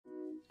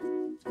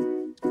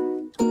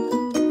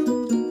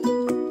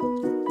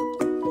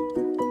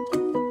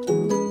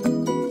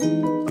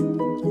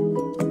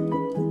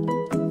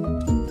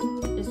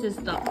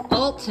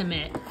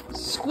ultimate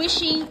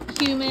squishy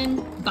human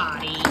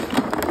body.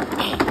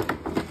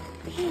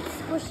 It's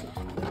squishy.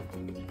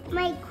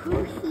 My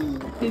cookie.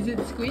 Is it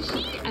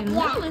squishy? I don't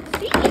know. Let's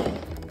see.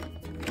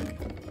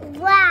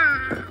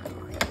 Wow.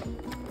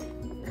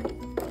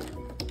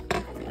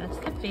 That's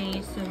the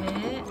base of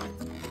it.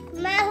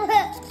 My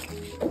look.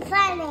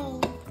 Funny.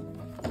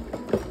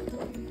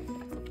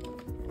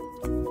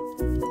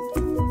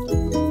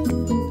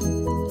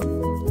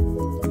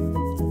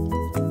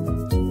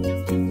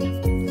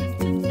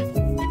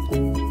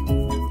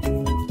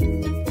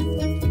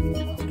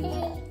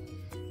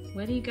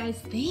 What do you guys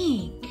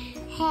think?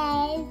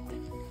 Head.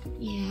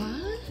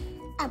 Yeah?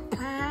 A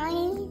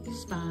pine.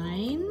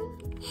 Spine.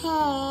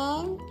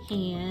 Hand.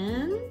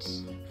 Hand.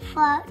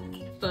 Foot.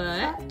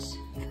 Foot.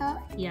 Foot.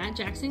 Yeah,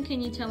 Jackson, can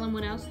you tell them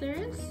what else there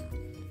is?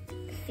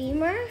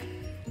 Femur.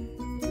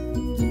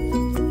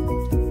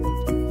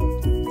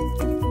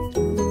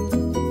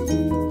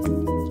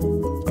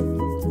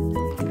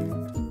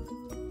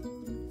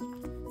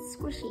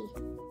 Squishy.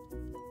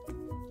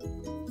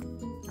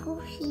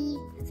 Squishy.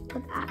 Let's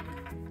put that.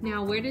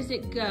 Now, where does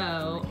it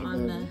go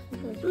on the...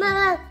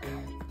 Look.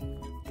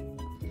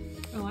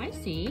 Oh, I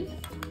see.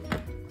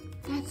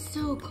 That's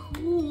so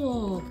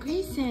cool.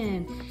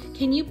 Grayson,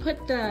 can you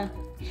put the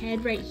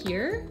head right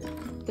here?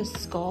 The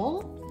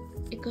skull?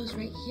 It goes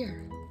right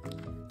here.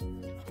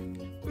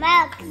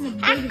 Look. The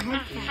big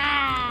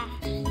head.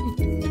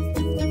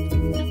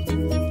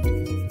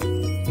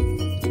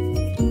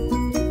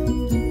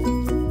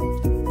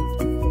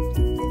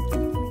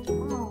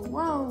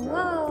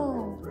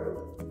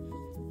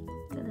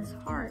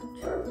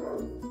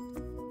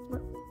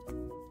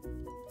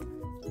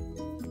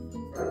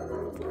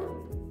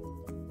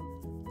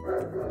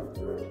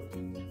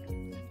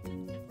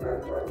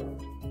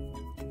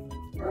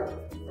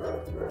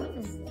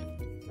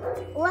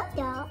 What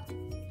the?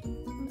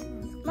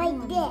 My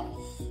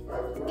dish.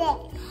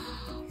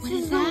 What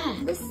is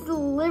that? This is the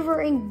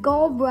liver and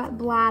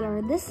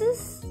gallbladder. This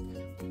is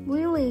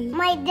really...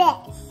 My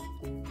dish.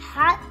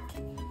 Heart.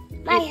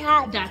 My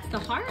heart. That's the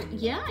heart.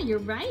 Yeah, you're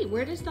right.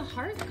 Where does the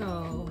heart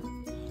go?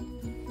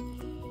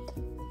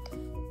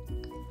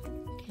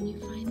 Can you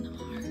find the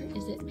heart?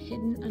 Is it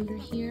hidden under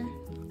here?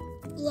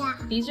 Yeah.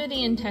 These are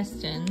the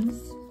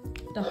intestines.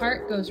 The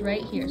heart goes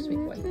right here, sweet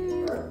boy.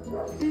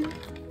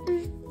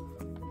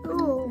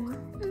 Ooh.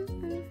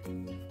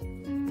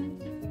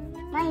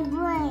 My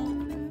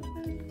brain.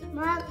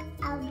 Mark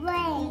a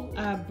brain.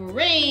 A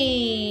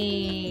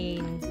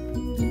brain.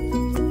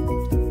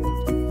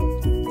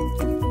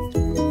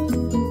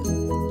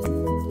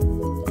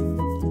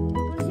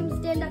 Watch him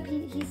stand up.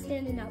 He's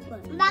standing up.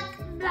 Look.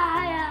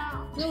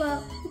 Hello.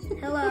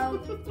 Hello.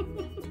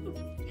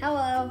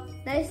 Hello.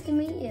 Nice to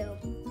meet you.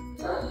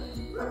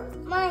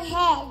 My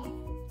head.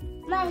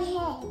 My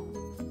head.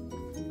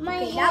 My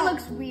Okay, head. that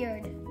looks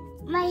weird.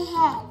 My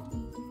head.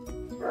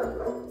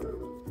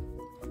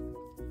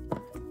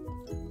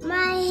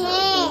 My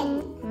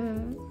head.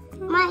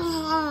 My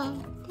head.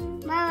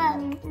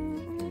 Mama,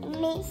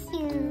 miss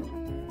you.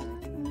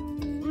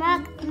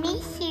 Mark,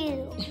 miss you.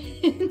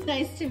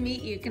 Nice to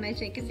meet you. Can I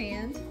shake his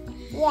hand?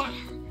 Yeah.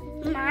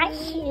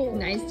 Miss you.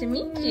 Nice to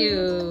meet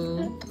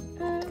you.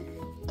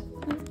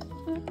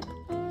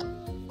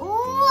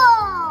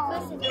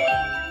 Whoa.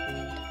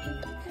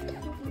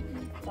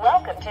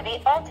 Welcome to the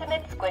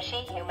ultimate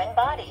squishy human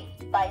body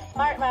by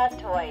SmartLab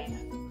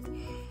Toys.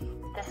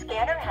 The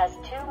scanner has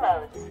two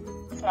modes,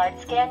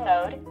 SmartScan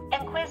mode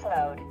and Quiz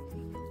mode.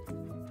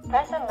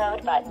 Press a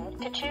mode button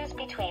to choose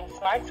between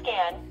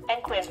SmartScan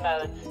and Quiz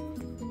modes.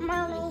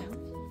 Mommy.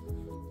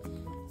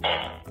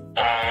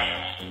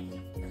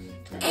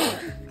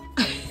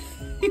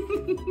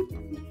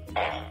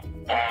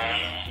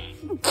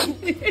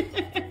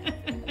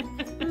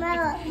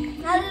 Mama.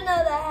 I didn't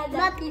know that had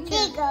that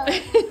feature.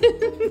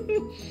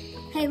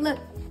 Hey, look.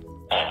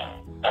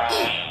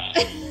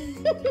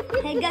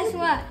 Hey, guess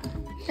what?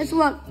 Guess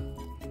what?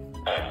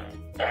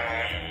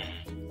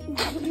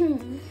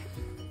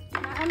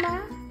 Mama.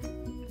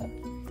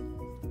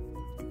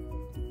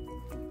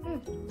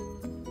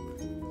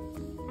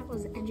 That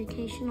was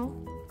educational.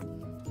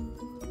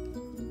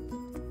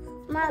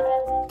 Mom.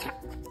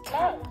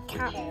 Now,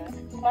 choose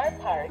Smart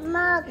Parts,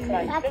 Mom.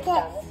 Smart Like this.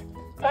 Systems,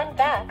 Fun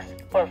Facts,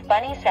 or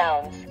Funny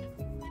Sounds.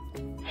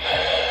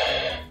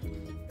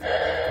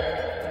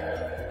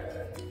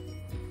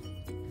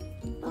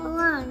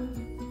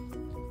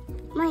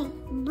 My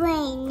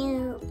brain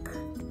nuke.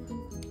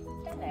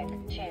 Stomach,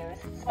 choose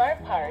Smart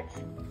Parts,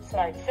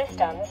 Smart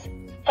Systems,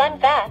 Fun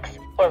Facts,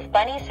 or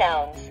Funny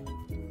Sounds.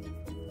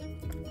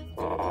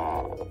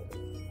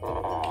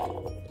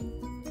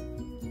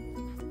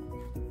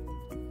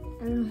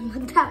 I don't know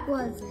what that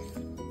was.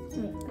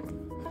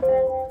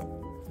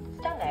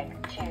 Stomach,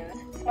 choose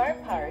Smart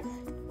Parts,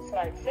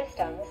 Smart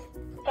Systems,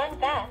 Fun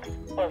Facts,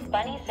 or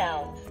Funny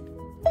Sounds.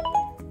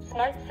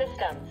 Smart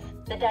Systems.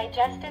 The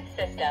digestive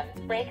system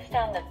breaks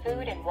down the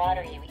food and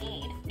water you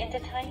eat into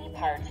tiny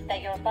parts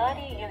that your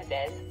body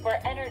uses for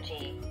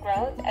energy,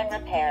 growth, and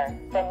repair.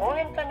 For more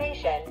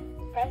information,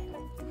 press the...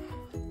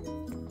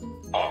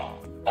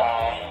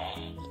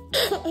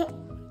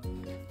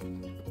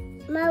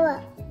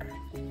 Mama.